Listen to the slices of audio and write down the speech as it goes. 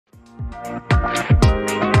From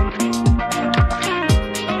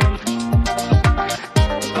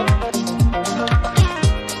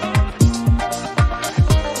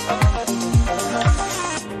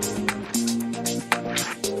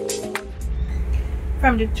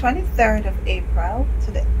the 23rd of April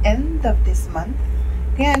to the end of this month,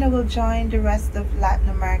 Guyana will join the rest of Latin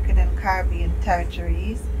American and Caribbean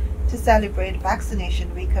territories to celebrate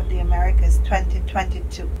Vaccination Week of the Americas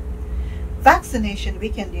 2022. Vaccination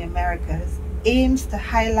Week in the Americas aims to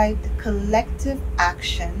highlight the collective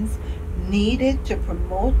actions needed to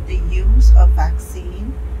promote the use of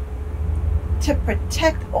vaccine to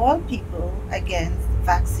protect all people against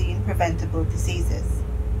vaccine-preventable diseases.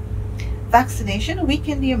 Vaccination Week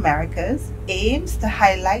in the Americas aims to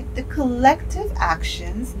highlight the collective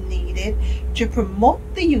actions needed to promote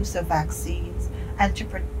the use of vaccines and to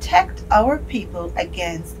protect our people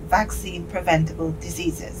against vaccine-preventable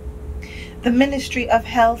diseases. The Ministry of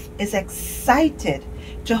Health is excited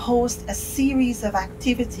to host a series of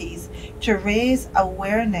activities to raise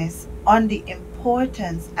awareness on the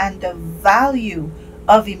importance and the value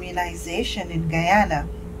of immunization in Guyana.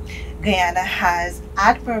 Guyana has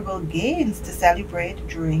admirable gains to celebrate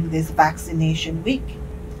during this Vaccination Week.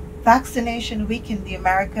 Vaccination Week in the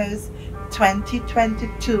Americas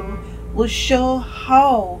 2022 will show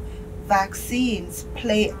how vaccines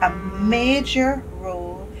play a major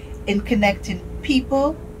role in connecting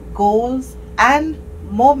people, goals, and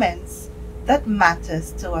moments that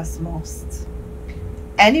matters to us most.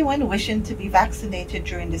 Anyone wishing to be vaccinated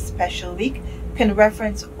during this special week can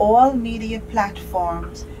reference all media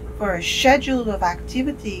platforms for a schedule of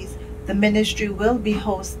activities the ministry will be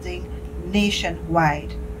hosting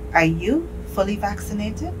nationwide. Are you fully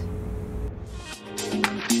vaccinated?